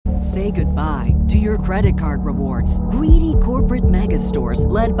Say goodbye to your credit card rewards. Greedy corporate mega stores,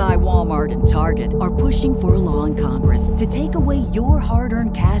 led by Walmart and Target, are pushing for a law in Congress to take away your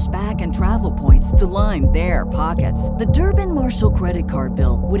hard-earned cash back and travel points to line their pockets. The Durbin-Marshall credit card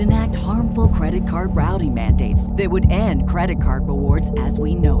bill would enact harmful credit card routing mandates that would end credit card rewards as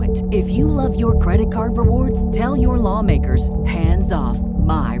we know it. If you love your credit card rewards, tell your lawmakers, hands off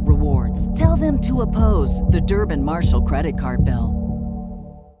my rewards. Tell them to oppose the Durbin-Marshall credit card bill.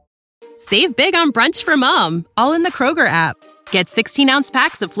 Save big on brunch for mom, all in the Kroger app. Get 16-ounce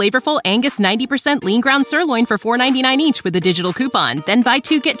packs of flavorful Angus 90% lean ground sirloin for $4.99 each with a digital coupon. Then buy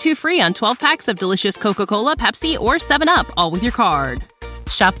 2, get 2 free on 12 packs of delicious Coca-Cola, Pepsi, or 7-Up, all with your card.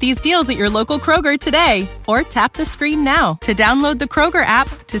 Shop these deals at your local Kroger today, or tap the screen now to download the Kroger app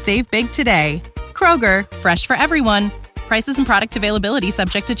to save big today. Kroger, fresh for everyone. Prices and product availability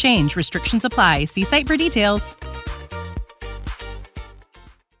subject to change. Restrictions apply. See site for details.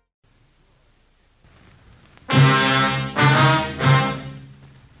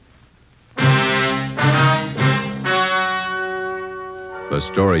 The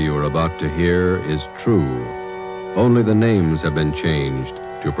story you are about to hear is true. Only the names have been changed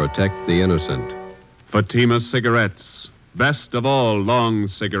to protect the innocent. Fatima Cigarettes, best of all long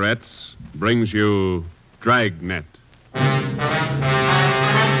cigarettes, brings you Dragnet.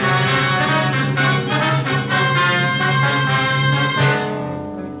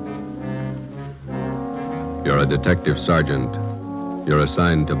 You're a detective sergeant. You're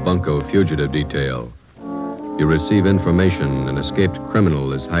assigned to Bunko Fugitive Detail. You receive information an escaped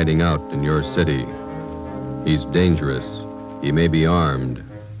criminal is hiding out in your city. He's dangerous. He may be armed.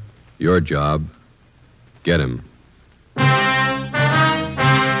 Your job, get him.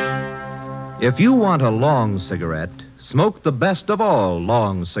 If you want a long cigarette, smoke the best of all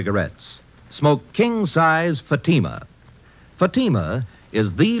long cigarettes. Smoke king-size Fatima. Fatima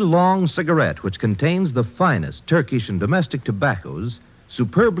is the long cigarette which contains the finest Turkish and domestic tobaccos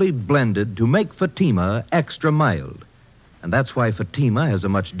superbly blended to make Fatima extra mild. And that's why Fatima has a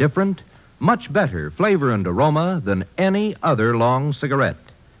much different, much better flavor and aroma than any other long cigarette.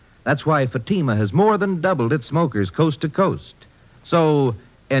 That's why Fatima has more than doubled its smokers coast to coast. So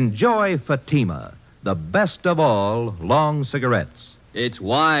enjoy Fatima, the best of all long cigarettes. It's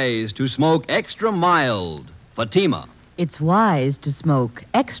wise to smoke extra mild Fatima. It's wise to smoke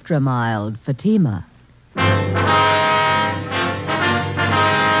extra mild Fatima.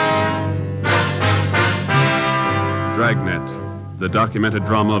 Dragnet, the documented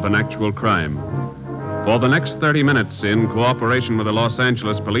drama of an actual crime. For the next 30 minutes, in cooperation with the Los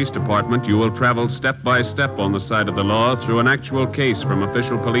Angeles Police Department, you will travel step by step on the side of the law through an actual case from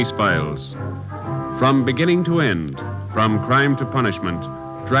official police files. From beginning to end, from crime to punishment,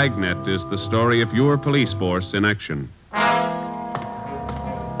 Dragnet is the story of your police force in action.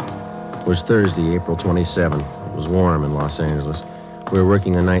 It was Thursday, April 27th. It was warm in Los Angeles. We were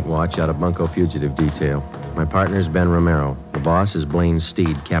working a night watch out of Bunko Fugitive Detail. My partner's Ben Romero. The boss is Blaine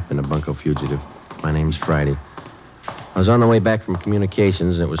Steed, captain of Bunko Fugitive. My name's Friday. I was on the way back from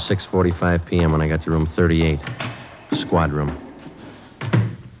communications, and it was 6:45 p.m. when I got to room 38, squad room.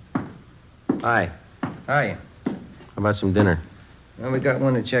 Hi. How are you? How about some dinner? Well, we got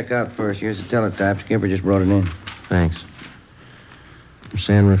one to check out first. Here's the teletype. Skipper just brought it in. Thanks. From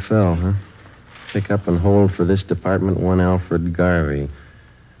San Rafael, huh? Pick up and hold for this department one Alfred Garvey.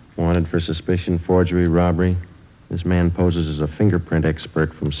 Wanted for suspicion, forgery, robbery. This man poses as a fingerprint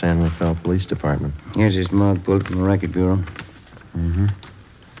expert from San Rafael Police Department. Here's his mug pulled from the Record Bureau. Mm-hmm.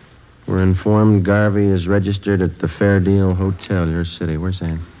 We're informed Garvey is registered at the Fair Deal Hotel, your city. Where's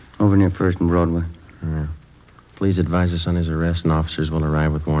that? Over near First and Broadway. Yeah. Please advise us on his arrest, and officers will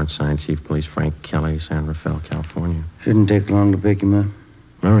arrive with warrant signed. Chief Police Frank Kelly, San Rafael, California. Shouldn't take long to pick him up.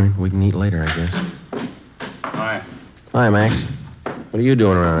 All right, we can eat later, I guess. Hi. Hi, Max. What are you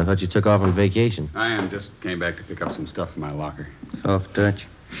doing around? I thought you took off on vacation. I am. Just came back to pick up some stuff in my locker. Soft touch.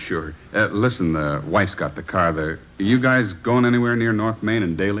 Sure. Listen, the wife's got the car there. Are you guys going anywhere near North Main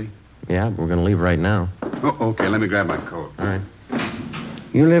and Daly? Yeah, we're going to leave right now. Oh, okay. Let me grab my coat. All right.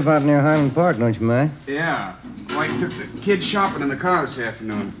 You live out near Highland Park, don't you, Mac? Yeah. Wife took the kids shopping in the car this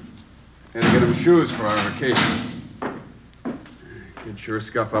afternoon. Had to get them shoes for our vacation. Kids sure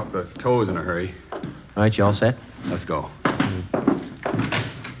scuff up the toes in a hurry. All right, you all set? Let's go.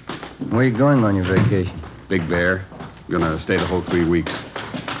 Where you going on your vacation? Big Bear. Gonna stay the whole 3 weeks.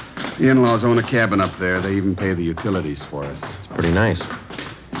 The in-laws own a cabin up there. They even pay the utilities for us. It's pretty nice.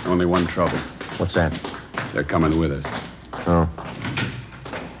 Only one trouble. What's that? They're coming with us. Oh.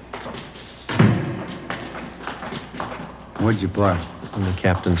 Where'd you park? In the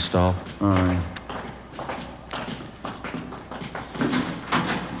captain's stall. All right.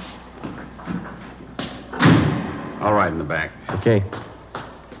 I'll ride in the back. Okay.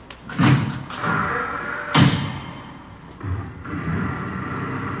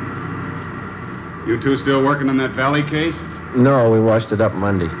 You two still working on that Valley case? No, we washed it up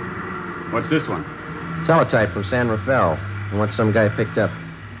Monday. What's this one? Teletype from San Rafael. What some guy picked up.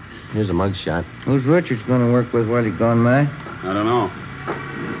 Here's a mugshot. Who's Richards going to work with while he's gone, Mac? I don't know.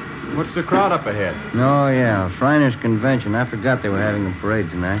 What's the crowd up ahead? Oh, yeah. Shriners Convention. I forgot they were having a parade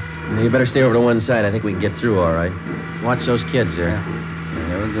tonight. You better stay over to one side. I think we can get through all right. Watch those kids there. Yeah,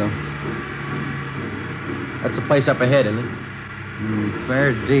 there we go. That's the place up ahead, isn't it?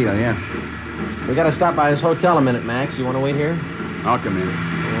 Fair deal, yeah. We got to stop by this hotel a minute, Max. You want to wait here? I'll come in.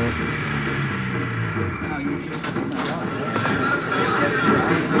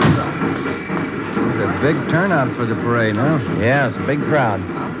 It's a big turnout for the parade, huh? Yeah, it's a big crowd.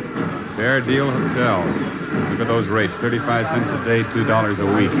 Fair Deal Hotel. Look at those rates. 35 cents a day, $2 a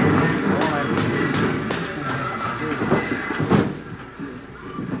week.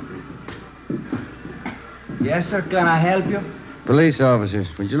 Yes, sir. Can I help you? Police officers,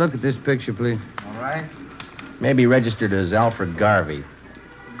 would you look at this picture, please? All right. Maybe registered as Alfred Garvey.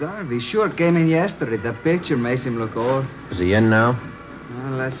 Garvey sure came in yesterday. The picture makes him look old. Is he in now?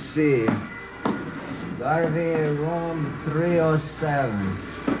 Well, let's see. Garvey, room 307.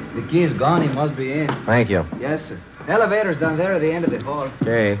 The key's gone. He must be in. Thank you. Yes, sir. Elevator's down there at the end of the hall.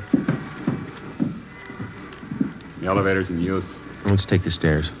 Okay. The elevator's in use. Let's take the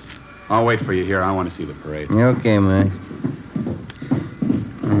stairs. I'll wait for you here. I want to see the parade. Okay, Mac.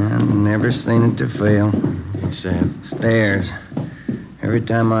 I've never seen it to fail. Stairs. Every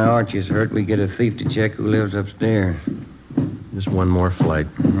time my arch is hurt, we get a thief to check who lives upstairs. Just one more flight.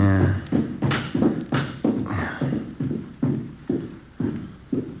 Yeah.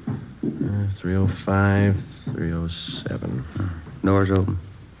 305, 307. Door's open.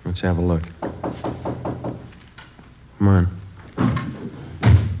 Let's have a look. Come on.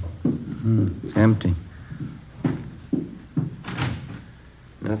 It's empty.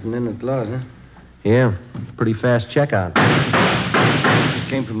 Nothing in the closet, huh? Yeah, it's a pretty fast checkout. It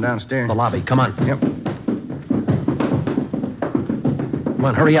came from downstairs. The lobby. Come on. Yep. Come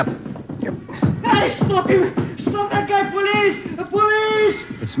on, hurry up. Yep. Hey, stop him! Stop that guy, police! The police!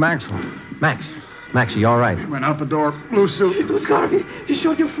 It's Maxwell. Max, are you all right? He went out the door, blue suit. It was Garvey. He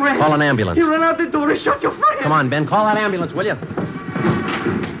shot your friend. Call an ambulance. He ran out the door. He shot your friend. Come on, Ben. Call that ambulance, will you?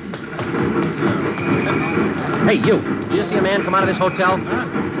 Hey, you. Did you see a man come out of this hotel?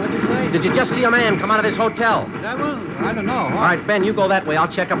 What'd you say? Did you just see a man come out of this hotel? That one? I don't know. All right, Ben, you go that way. I'll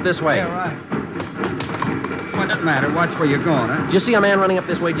check up this way. Yeah, right. What's the matter? Watch where you're going, huh? Did you see a man running up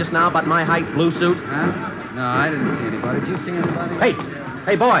this way just now, about my height, blue suit? Huh? No, I didn't see anybody. Did you see anybody?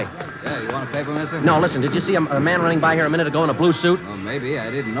 Hey, boy. Yeah, you want a paper, mister? No, listen, did you see a man running by here a minute ago in a blue suit? Oh, maybe.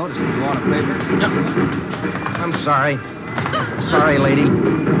 I didn't notice it. You want a paper? No. I'm sorry. Sorry, lady.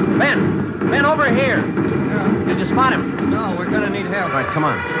 Ben, over here. Yeah. Did you spot him? No, we're gonna need help. All right, come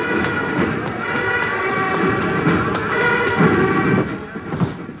on.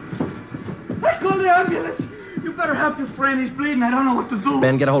 I called the ambulance. You better help your friend. He's bleeding. I don't know what to do.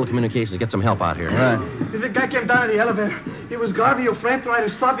 Ben, get a hold of communications. Get some help out here. Right. The guy came down in the elevator. It was Garvey. Your friend tried to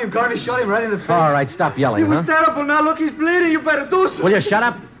stop him. Garvey shot him right in the face. All right, stop yelling, He was terrible. Now, look, he's bleeding. You better do something. Will you shut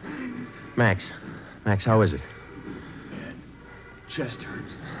up? Max, how is it? Chest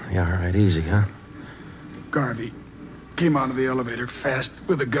hurts. Yeah, all right, easy, huh? Garvey came out of the elevator fast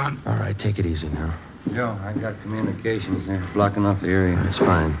with a gun. All right, take it easy now. Joe, I got communications there, blocking off the area. That's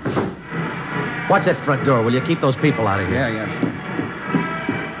fine. Watch that front door. Will you keep those people out of here? Yeah.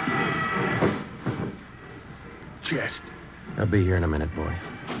 Chest. I'll be here in a minute, boy.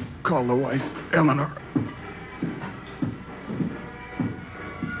 Call the wife, Eleanor.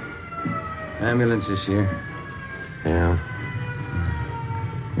 Ambulance is here. Yeah.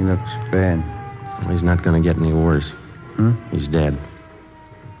 He looks bad. Well, he's not going to get any worse. He's dead.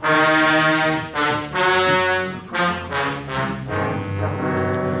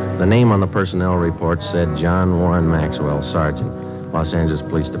 The name on the personnel report said John Warren Maxwell, Sergeant, Los Angeles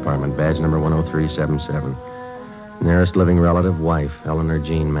Police Department, badge number 10377. Nearest living relative, wife, Eleanor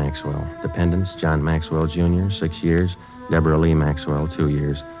Jean Maxwell. Dependents, John Maxwell, Jr., 6 years. Deborah Lee Maxwell, 2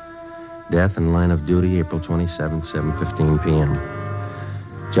 years. Death in line of duty, April 27th, 7:15 p.m.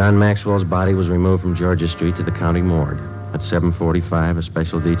 John Maxwell's body was removed from Georgia Street to the county morgue. At 7:45, a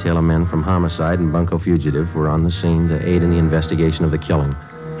special detail of men from Homicide and Bunco Fugitive were on the scene to aid in the investigation of the killing.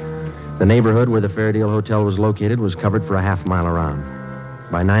 The neighborhood where the Fairdale Hotel was located was covered for a half mile around.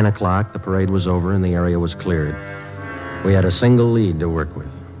 By 9 o'clock, the parade was over and the area was cleared. We had a single lead to work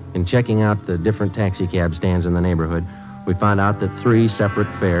with. In checking out the different taxicab stands in the neighborhood, We found out that 3 separate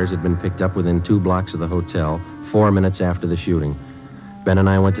fares had been picked up within 2 blocks of the hotel 4 minutes after the shooting. Ben and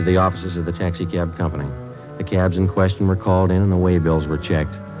I went to the offices of the taxi cab company. The cabs in question were called in and the way bills were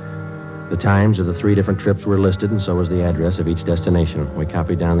checked. The times of the 3 different trips were listed, and so was the address of each destination. We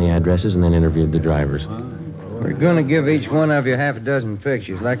copied down the addresses and then interviewed the drivers. We're going to give each one of you half a dozen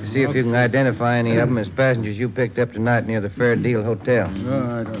pictures. I'd like to see if you can identify any of them as passengers you picked up tonight near the Fair Deal Hotel.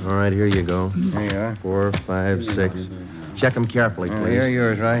 All right, here you go. There you are. 4, 5, 6. Check them carefully, please. Here are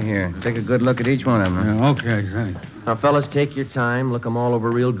yours right here. Take a good look at each one of them. Yeah, okay, thanks. Now, fellas, take your time. Look them all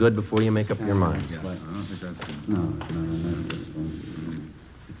over real good before you make up your minds.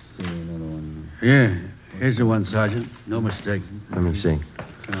 Yeah, here's the one, Sergeant. No mistake. Let me see.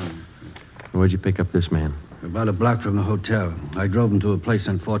 Where'd you pick up this man? About a block from the hotel. I drove him to a place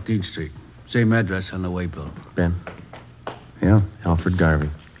on 14th Street. Same address on the waybill. Ben? Yeah? Alfred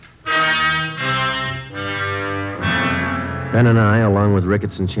Garvey. Ben and I, along with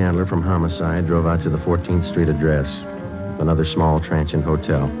Ricketts and Chandler from Homicide, drove out to the 14th Street address, another small transient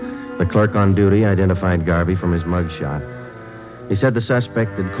hotel. The clerk on duty identified Garvey from his mugshot. He said the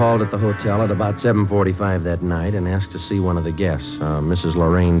suspect had called at the hotel at about 7:45 that night and asked to see one of the guests, Mrs.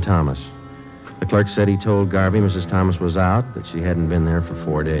 Lorraine Thomas. The clerk said he told Garvey Mrs. Thomas was out, that she hadn't been there for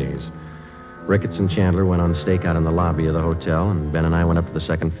 4 days. Ricketts and Chandler went on stakeout in the lobby of the hotel, and Ben and I went up to the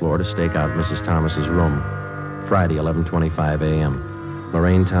second floor to stake out Mrs. Thomas's room. Friday, 11:25 a.m.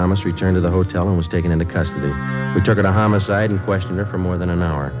 Lorraine Thomas returned to the hotel and was taken into custody. We took her to Homicide and questioned her for more than an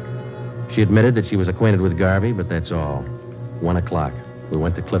hour. She admitted that she was acquainted with Garvey, but that's all. 1 o'clock. We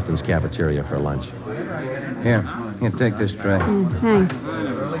went to Clifton's cafeteria for lunch. Here, take this tray. Thanks.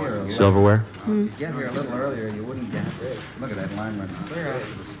 Silverware? Get here a little earlier, you wouldn't get it. Look at that lineman. Clear out to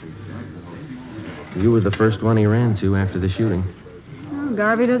the street. You were the first one he ran to after the shooting. Oh,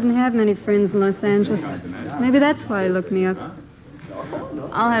 Garvey doesn't have many friends in Los Angeles. Maybe that's why he looked me up.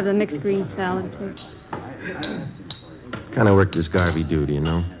 I'll have the mixed green salad, too. What kind of work does Garvey do, do you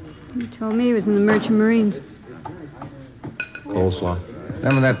know? He told me he was in the Merchant Marines. Coleslaw.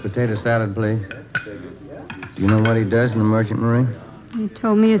 Some of that potato salad, please. Do you know what he does in the Merchant Marine? He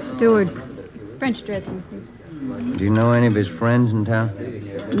told me he's steward. French dressing, please. Do you know any of his friends in town?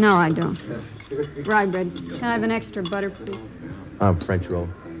 No, I don't. Rye bread. Can I have an extra butter, please? French roll.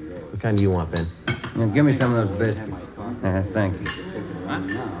 What kind do you want, Ben? Yeah, give me some of those biscuits. Thank you.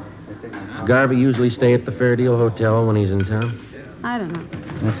 Does Garvey usually stay at the Fair Deal Hotel when he's in town? I don't know.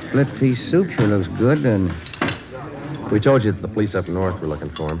 That split pea soup sure looks good, doesn't it? We told you that the police up north were looking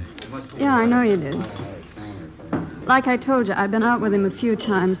for him. Yeah, I know you did. Like I told you, I've been out with him a few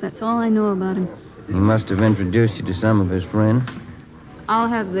times. That's all I know about him. He must have introduced you to some of his friends. I'll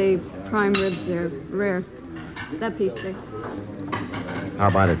have the prime ribs there, rare. That piece there. How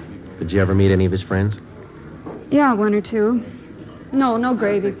about it? Did you ever meet any of his friends? Yeah, 1 or 2. No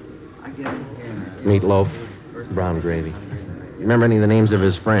gravy. Meatloaf, brown gravy. Remember any of the names of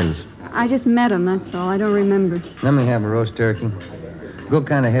his friends? I just met him, that's all. I don't remember. Let me have a roast turkey. Go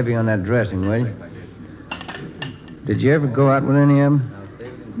kind of heavy on that dressing, will you? Did you ever go out with any of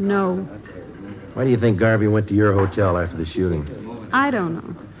them? No. Why do you think Garvey went to your hotel after the shooting? I don't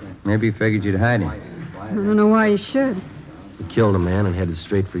know. Maybe he figured you'd hide him. I don't know why you should. He killed a man and headed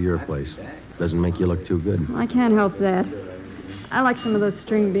straight for your place. Doesn't make you look too good. I can't help that. I like some of those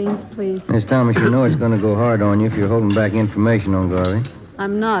string beans, please. Miss Thomas, you know it's going to go hard on you if you're holding back information on Garvey.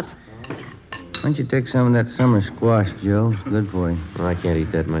 I'm not. Why don't you take some of that summer squash, Joe? It's good for you. Well, I can't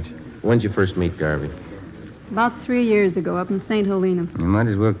eat that much. When'd you first meet Garvey? About 3 years ago, up in St. Helena. You might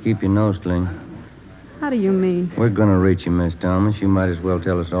as well keep your nose clean. How do you mean? We're going to reach you, Miss Thomas. You might as well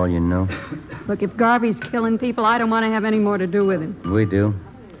tell us all you know. Look, if Garvey's killing people, I don't want to have any more to do with him. We do.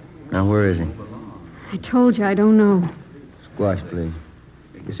 Now, where is he? I told you I don't know. Squash, please.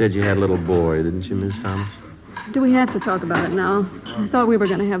 You said you had a little boy, didn't you, Miss Thomas? Do we have to talk about it now? I thought we were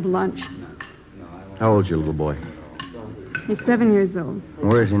going to have lunch. How old's your little boy? He's 7 years old.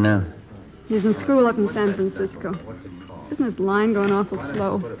 Where is he now? He's in school up in San Francisco. Isn't this line going awful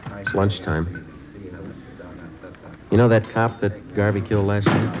slow? It's lunchtime. You know that cop that Garvey killed last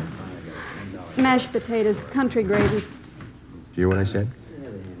night? Mashed potatoes, country gravy. Did you hear what I said?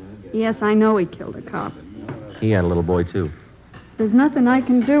 Yes, I know he killed a cop. He had a little boy, too. There's nothing I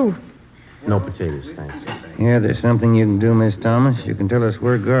can do. No potatoes, thanks. Yeah, there's something you can do, Miss Thomas. You can tell us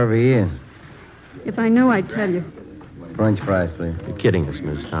where Garvey is. If I knew, I'd tell you. French fries, please. You're kidding us,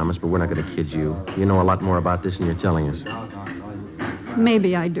 Miss Thomas, but we're not going to kid you. You know a lot more about this than you're telling us.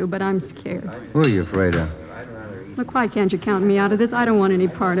 Maybe I do, but I'm scared. Who are you afraid of? Look, why can't you count me out of this? I don't want any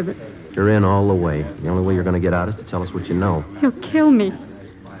part of it. You're in all the way. The only way you're going to get out is to tell us what you know. He'll kill me.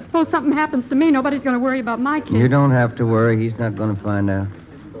 Suppose something happens to me, nobody's going to worry about my kid. You don't have to worry. He's not going to find out.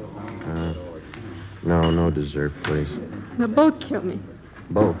 No dessert, please. They'll both kill me.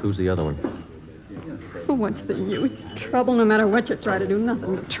 Both? Who's the other one? Oh, what's the use? Trouble, no matter what you try to do,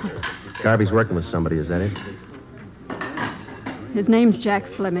 nothing but trouble. Garvey's working with somebody, is that it? His name's Jack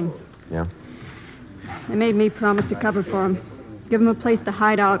Fleming. Yeah? They made me promise to cover for him. Give him a place to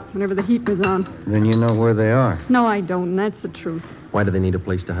hide out whenever the heat was on. Then you know where they are. No, I don't, and that's the truth. Why do they need a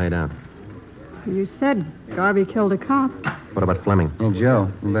place to hide out? You said Garvey killed a cop. What about Fleming? Hey,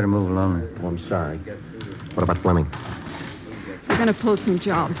 Joe, you better move along there. Oh, I'm sorry. What about Fleming? We're going to pull some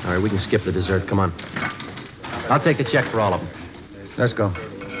jobs. All right, we can skip the dessert. Come on. I'll take a check for all of them. Let's go.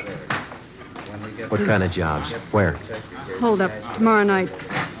 What kind of jobs? Where? Hold up. Tomorrow night.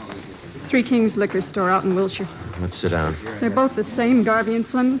 Three Kings Liquor Store out in Wilshire. Let's sit down. They're both the same, Garvey and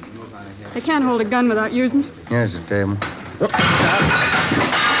Fleming. They can't hold a gun without using it. Here's the table.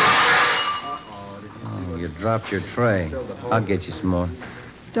 Oh, you dropped your tray. I'll get you some more.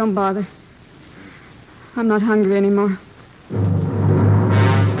 Don't bother. I'm not hungry anymore.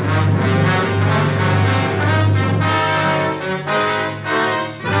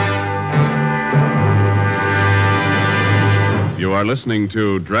 You are listening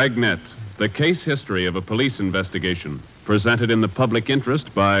to Dragnet, the case history of a police investigation, presented in the public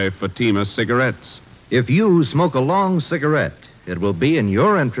interest by Fatima Cigarettes. If you smoke a long cigarette, it will be in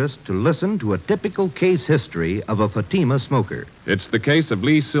your interest to listen to a typical case history of a Fatima smoker. It's the case of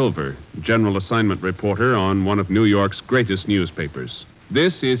Lee Silver, general assignment reporter on one of New York's greatest newspapers.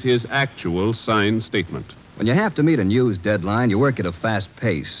 This is his actual signed statement. When you have to meet a news deadline, you work at a fast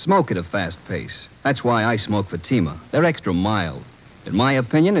pace, smoke at a fast pace. That's why I smoke Fatima. They're extra mild. In my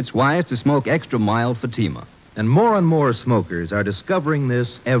opinion, it's wise to smoke extra mild Fatima. And more smokers are discovering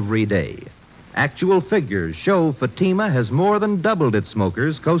this every day. Actual figures show Fatima has more than doubled its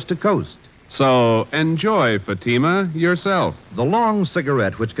smokers coast to coast. So enjoy Fatima yourself. The long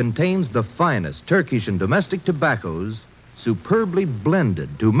cigarette, which contains the finest Turkish and domestic tobaccos, superbly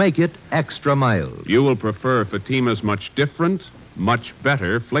blended to make it extra mild. You will prefer Fatima's much different, much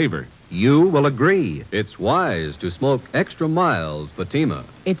better flavor. You will agree. It's wise to smoke extra mild Fatima.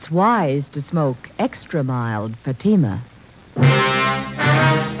 It's wise to smoke extra mild Fatima.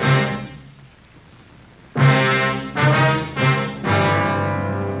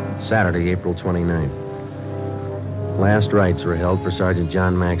 Saturday, April 29th. Last rites were held for Sergeant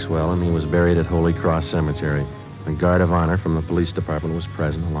John Maxwell, and he was buried at Holy Cross Cemetery. A guard of honor from the police department was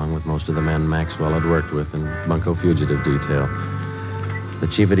present, along with most of the men Maxwell had worked with in Bunko Fugitive Detail. The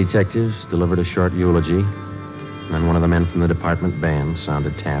chief of detectives delivered a short eulogy, and then one of the men from the department band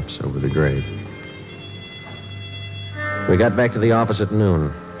sounded taps over the grave. We got back to the office at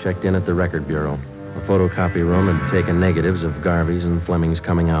noon, checked in at the record bureau. A photocopy room had taken negatives of Garvey's and Fleming's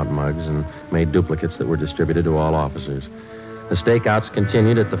coming out mugs and made duplicates that were distributed to all officers. The stakeouts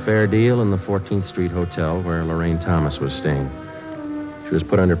continued at the Fair Deal in the 14th Street Hotel where Lorraine Thomas was staying. She was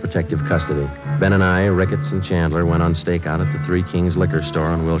put under protective custody. Ben and I, Ricketts and Chandler, went on stakeout at the Three Kings Liquor Store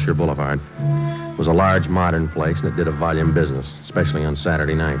on Wilshire Boulevard. It was a large, modern place, and it did a volume business, especially on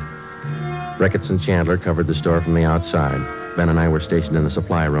Saturday night. Ricketts and Chandler covered the store from the outside. Ben and I were stationed in the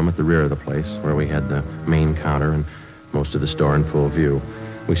supply room at the rear of the place, where we had the main counter and most of the store in full view.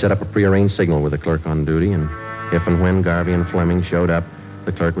 We set up a prearranged signal with the clerk on duty, and if and when Garvey and Fleming showed up,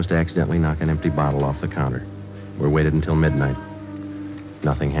 the clerk was to accidentally knock an empty bottle off the counter. We waited until midnight.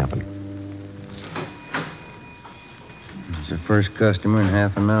 Nothing happened. It's the first customer in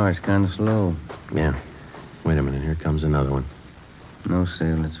half an hour. It's kind of slow. Yeah. Wait a minute. Here comes another one. No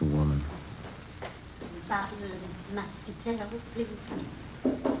sale. It's a woman. Bottle of muscatel, please.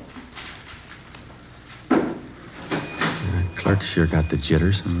 The clerk sure got the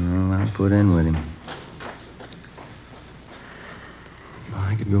jitters. Well, I'll put in with him. Well,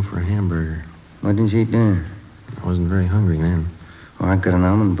 I could go for a hamburger. Why didn't you eat dinner? I wasn't very hungry then. Oh, I got an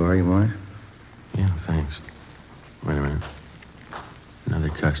almond bar. You want it? Yeah, thanks. Wait a minute. Another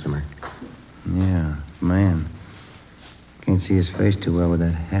customer. Yeah, man. Can't see his face too well with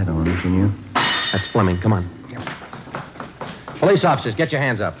that hat on, can you? That's Fleming. Come on. Police officers, get your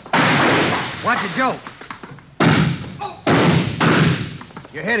hands up. Watch it, Joe.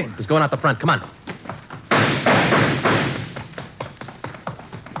 You're hitting. He's going out the front. Come on.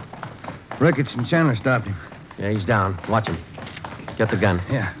 Ricketts and Chandler stopped him. Yeah, he's down. Watch him. Get the gun.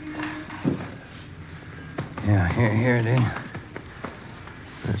 Yeah. Yeah, here it is.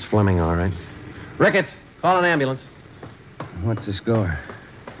 That's Fleming, all right. Ricketts, call an ambulance. What's the score?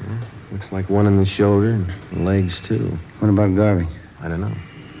 Looks like one in the shoulder and legs, too. What about Garvey? I don't know.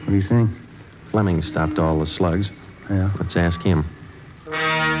 What do you think? Fleming stopped all the slugs. Yeah. Let's ask him.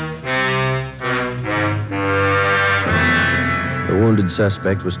 wounded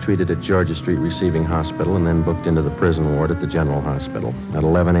suspect was treated at Georgia Street Receiving Hospital and then booked into the prison ward at the General Hospital. At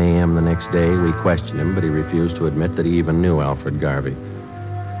 11 a.m. the next day, we questioned him, but he refused to admit that he even knew Alfred Garvey.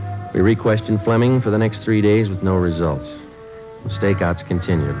 We re-questioned Fleming for the next 3 days with no results. The stakeouts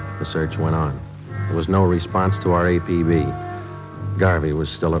continued. The search went on. There was no response to our APB. Garvey was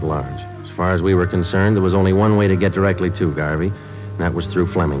still at large. As far as we were concerned, there was only one way to get directly to Garvey, and that was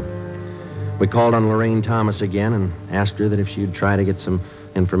through Fleming. We called on Lorraine Thomas again and asked her that if she'd try to get some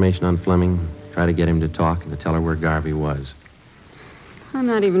information on Fleming, try to get him to talk and to tell her where Garvey was. I'm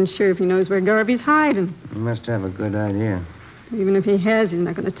not even sure if he knows where Garvey's hiding. He must have a good idea. Even if he has, he's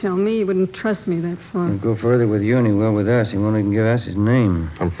not going to tell me. He wouldn't trust me that far. He'll go further with you than he will with us. He won't even give us his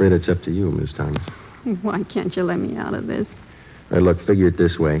name. I'm afraid it's up to you, Miss Thomas. Why can't you let me out of this? Hey, look, figure it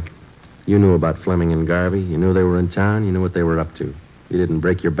this way. You knew about Fleming and Garvey. You knew they were in town. You knew what they were up to. You didn't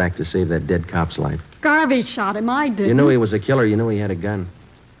break your back to save that dead cop's life. Garvey shot him. I didn't. You knew he was a killer. You knew he had a gun.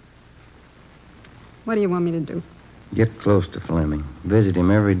 What do you want me to do? Get close to Fleming. Visit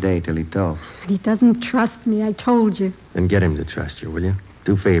him every day till he talks. But he doesn't trust me, I told you. Then get him to trust you, will you?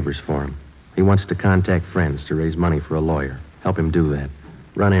 Do favors for him. He wants to contact friends to raise money for a lawyer. Help him do that.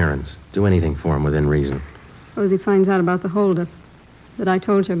 Run errands. Do anything for him within reason. Suppose he finds out about the holdup. That I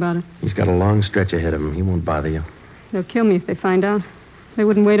told you about it. He's got a long stretch ahead of him. He won't bother you. They'll kill me if they find out. They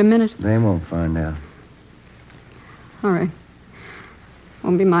wouldn't wait a minute. They won't find out. All right.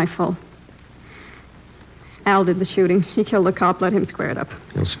 Won't be my fault. Al did the shooting. He killed the cop. Let him square it up.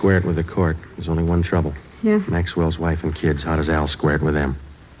 He'll square it with the court. There's only one trouble. Yeah? Maxwell's wife and kids. How does Al square it with them?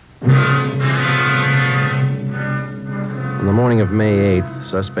 On the morning of May 8th,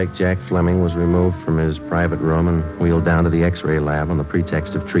 suspect Jack Fleming was removed from his private room and wheeled down to the X-ray lab on the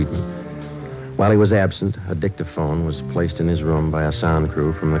pretext of treatment. While he was absent, a dictaphone was placed in his room by a sound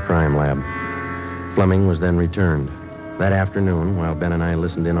crew from the crime lab. Fleming was then returned. That afternoon, while Ben and I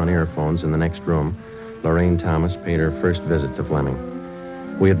listened in on earphones in the next room, Lorraine Thomas paid her first visit to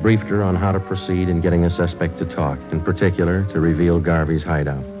Fleming. We had briefed her on how to proceed in getting the suspect to talk, in particular, to reveal Garvey's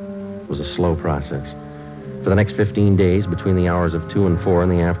hideout. It was a slow process. For the next 15 days, between the hours of 2 and 4 in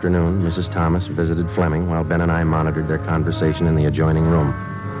the afternoon, Mrs. Thomas visited Fleming while Ben and I monitored their conversation in the adjoining room.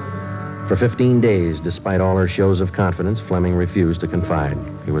 For 15 days, despite all her shows of confidence, Fleming refused to confide.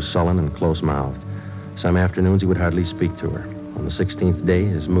 He was sullen and close-mouthed. Some afternoons, he would hardly speak to her. On the 16th day,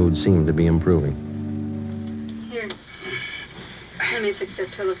 his mood seemed to be improving. Here. Let me fix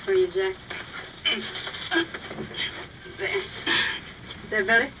that pillow for you, Jack. There. Is that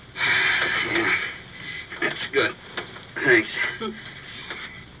better? Yeah. That's good. Thanks.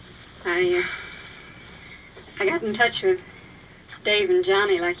 I got in touch with Dave and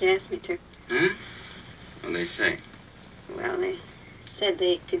Johnny like you asked me to. Huh? What'd they say? Well, they said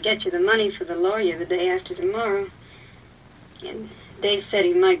they could get you the money for the lawyer the day after tomorrow. And Dave said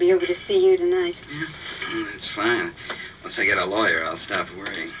he might be over to see you tonight. Yeah, well, that's fine. Once I get a lawyer, I'll stop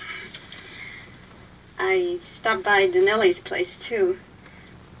worrying. I stopped by Danelli's place, too.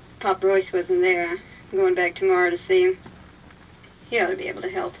 Pop Royce wasn't there. I'm going back tomorrow to see him. He ought to be able to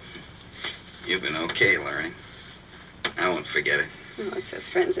help. You've been okay, Larry. I won't forget it. Oh, that's what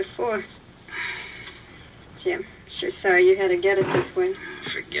friends are for. Gee, I'm sure sorry you had to get it this way.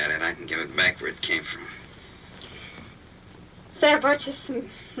 Forget it. I can give it back where it came from. Say, I brought you some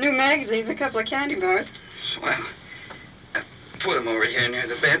new magazines, a couple of candy bars. Swell. Put them over here near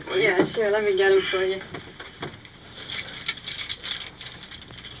the bed, will you? Yeah, sure. Let me get them for you.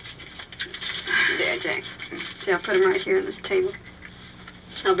 There, Jack. See, I'll put them right here on this table.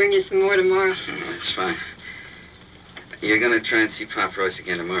 I'll bring you some more tomorrow. Oh, that's fine. You're going to try and see Pop Royce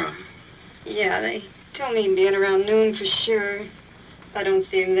again tomorrow? Yeah, they told me he'd be in around noon for sure. If I don't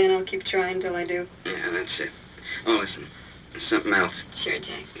see him then, I'll keep trying till I do. Yeah, that's it. Oh, listen. There's something else. Sure,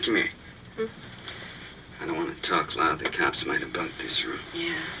 Jack. Come here. Hmm? I don't want to talk loud. The cops might have bugged this room.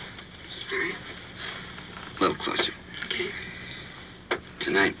 Yeah. All right. A little closer. Okay.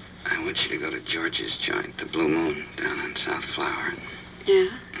 Tonight, I want you to go to George's joint, the Blue Moon, down on South Flower. Yeah?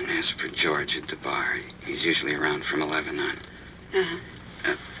 And ask for George at the bar. He's usually around from 11 on.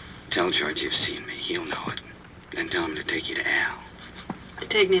 Uh-huh. Tell George you've seen me. He'll know it. Then tell him to take you to Al.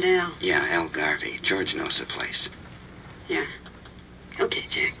 Take me to Al? Yeah, Al Garvey. George knows the place. Yeah. Okay,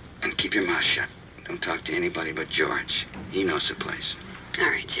 Jack. And keep your mouth shut. Don't talk to anybody but George. He knows the place. All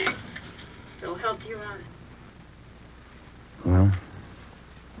right, Jack. It'll help you out. Well?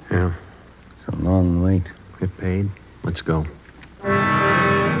 Yeah. It's a long wait. Get paid. Let's go.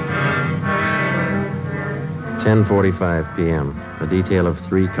 10:45 p.m. A detail of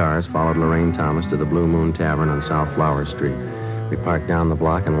 3 cars followed Lorraine Thomas to the Blue Moon Tavern on South Flower Street. We parked down the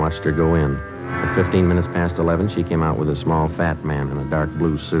block and watched her go in. At 15 minutes past 11, she came out with a small, fat man in a dark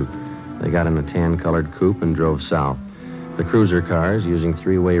blue suit. They got in a tan-colored coupe and drove south. The cruiser cars, using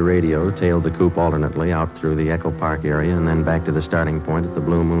three-way radio, tailed the coupe alternately out through the Echo Park area and then back to the starting point at the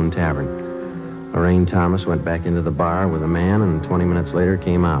Blue Moon Tavern. Lorraine Thomas went back into the bar with a man and 20 minutes later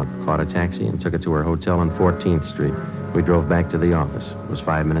came out, caught a taxi, and took it to her hotel on 14th Street. We drove back to the office. It was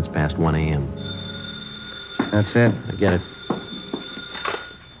 5 minutes past 1 a.m. That's it? I get it.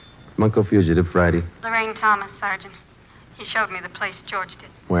 Bunko Fugitive, Friday. Lorraine Thomas, Sergeant. He showed me the place George did.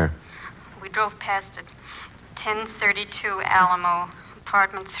 Where? We drove past it. 1032 Alamo,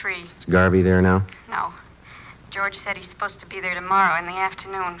 apartment 3. Is Garvey there now? No. George said he's supposed to be there tomorrow in the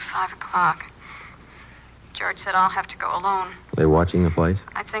afternoon, 5 o'clock. George said I'll have to go alone. Are they watching the place?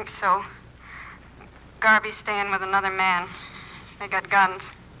 I think so. Garvey's staying with another man. They got guns.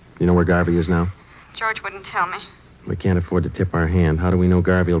 You know where Garvey is now? George wouldn't tell me. We can't afford to tip our hand. How do we know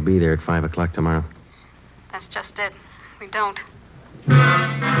Garvey will be there at 5 o'clock tomorrow? That's just it. We don't.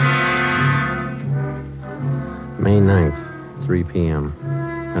 May 9th, 3 p.m.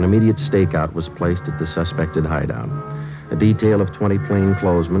 An immediate stakeout was placed at the suspected hideout. A detail of 20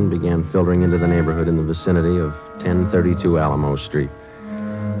 plainclothesmen began filtering into the neighborhood in the vicinity of 1032 Alamo Street.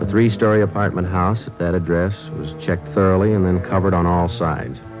 The three-story apartment house at that address was checked thoroughly and then covered on all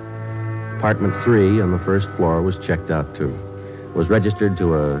sides. Apartment 3 on the first floor was checked out, too. It was registered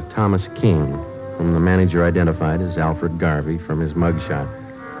to a Thomas King, whom the manager identified as Alfred Garvey from his mugshot.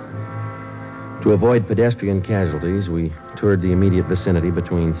 To avoid pedestrian casualties, we toured the immediate vicinity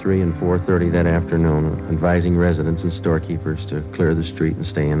between 3 and 4:30 that afternoon, advising residents and storekeepers to clear the street and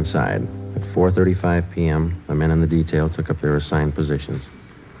stay inside. At 4:35 p.m., the men in the detail took up their assigned positions.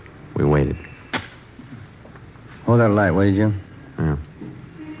 We waited. Hold that light, will you, Jim? Yeah.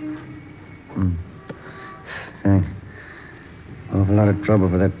 Thanks. Awful lot of trouble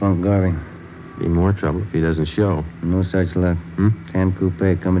for that punk Garvey. Be more trouble if he doesn't show. No such luck. Tan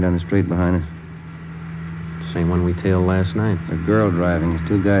coupe coming down the street behind us. Same one we tailed last night. A girl driving. There's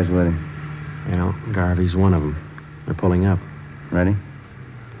 2 guys with him. Yeah, Garvey's one of them. They're pulling up. Ready?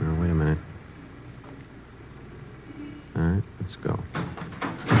 Oh, wait a minute. All right, let's go.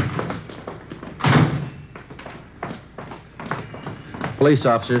 Police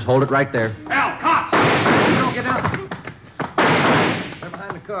officers, hold it right there. Hell, cops! Don't get down. They're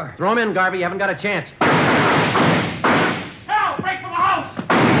behind the car. Throw him in, Garvey. You haven't got a chance. Hell, break for the house!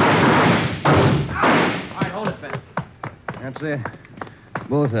 All right, hold it, Ben. That's it.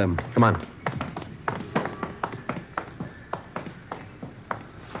 Both of them. Come on.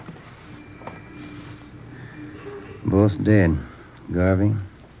 Both dead. Garvey.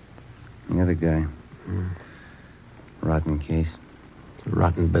 The other guy. Rotten case.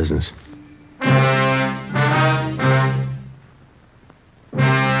 Rotten business.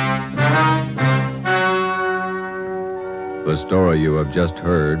 The story you have just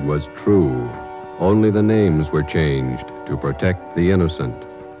heard was true. Only the names were changed to protect the innocent.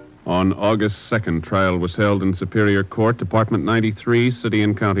 On August 2nd, trial was held in Superior Court, Department 93, City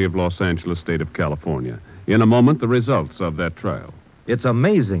and County of Los Angeles, State of California. In a moment, the results of that trial. It's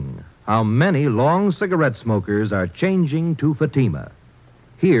amazing how many long cigarette smokers are changing to Fatima.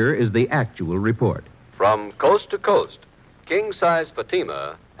 Here is the actual report. From coast to coast, king-size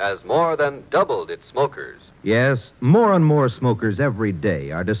Fatima has more than doubled its smokers. Yes, more and more smokers every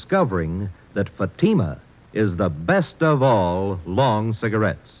day are discovering that Fatima is the best of all long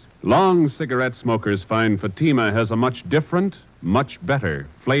cigarettes. Long cigarette smokers find Fatima has a much different, much better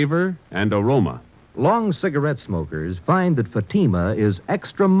flavor and aroma. Long cigarette smokers find that Fatima is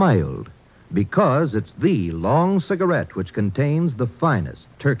extra mild because it's the long cigarette which contains the finest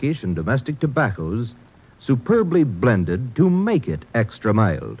Turkish and domestic tobaccos superbly blended to make it extra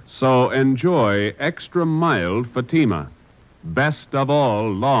mild. So enjoy extra mild Fatima. Best of all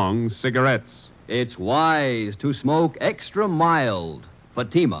long cigarettes. It's wise to smoke extra mild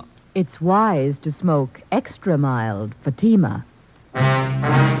Fatima. It's wise to smoke extra mild Fatima.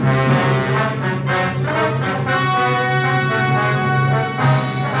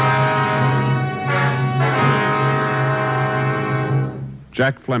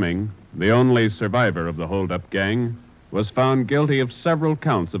 Jack Fleming, the only survivor of the hold-up gang, was found guilty of several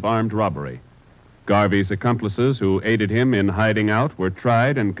counts of armed robbery. Garvey's accomplices who aided him in hiding out were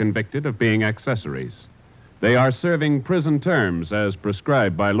tried and convicted of being accessories. They are serving prison terms as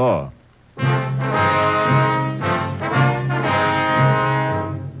prescribed by law.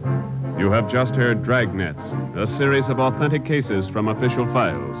 You have just heard Dragnet, a series of authentic cases from official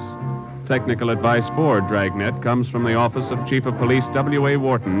files. Technical advice for Dragnet comes from the Office of Chief of Police W.A.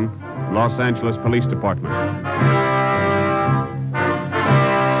 Wharton, Los Angeles Police Department.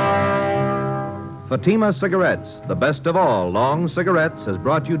 Fatima Cigarettes, the best of all long cigarettes, has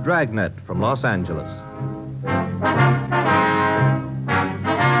brought you Dragnet from Los Angeles.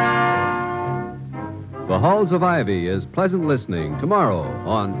 The Halls of Ivy is pleasant listening tomorrow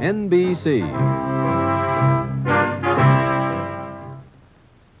on NBC.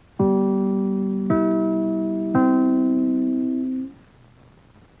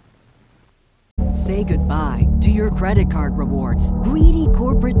 Say goodbye to your credit card rewards. Greedy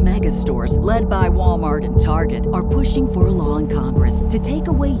corporate mega stores, led by Walmart and Target, are pushing for a law in Congress to take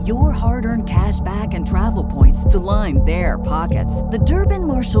away your hard-earned cash back and travel points to line their pockets. The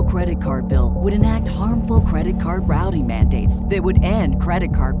Durbin-Marshall credit card bill would enact harmful credit card routing mandates that would end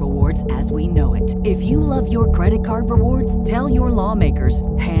credit card rewards as we know it. If you love your credit card rewards, tell your lawmakers,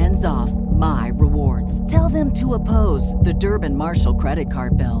 hands off my rewards. Tell them to oppose the Durbin-Marshall credit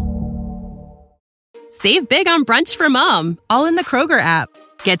card bill. Save big on brunch for mom, all in the Kroger app.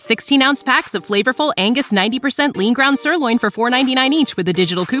 Get 16-ounce packs of flavorful Angus 90% lean ground sirloin for $4.99 each with a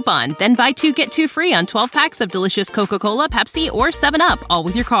digital coupon. Then buy 2, get 2 free on 12 packs of delicious Coca-Cola, Pepsi, or 7-Up, all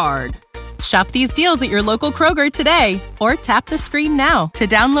with your card. Shop these deals at your local Kroger today, or tap the screen now to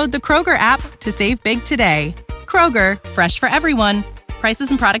download the Kroger app to save big today. Kroger, fresh for everyone.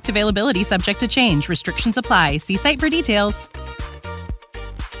 Prices and product availability subject to change. Restrictions apply. See site for details.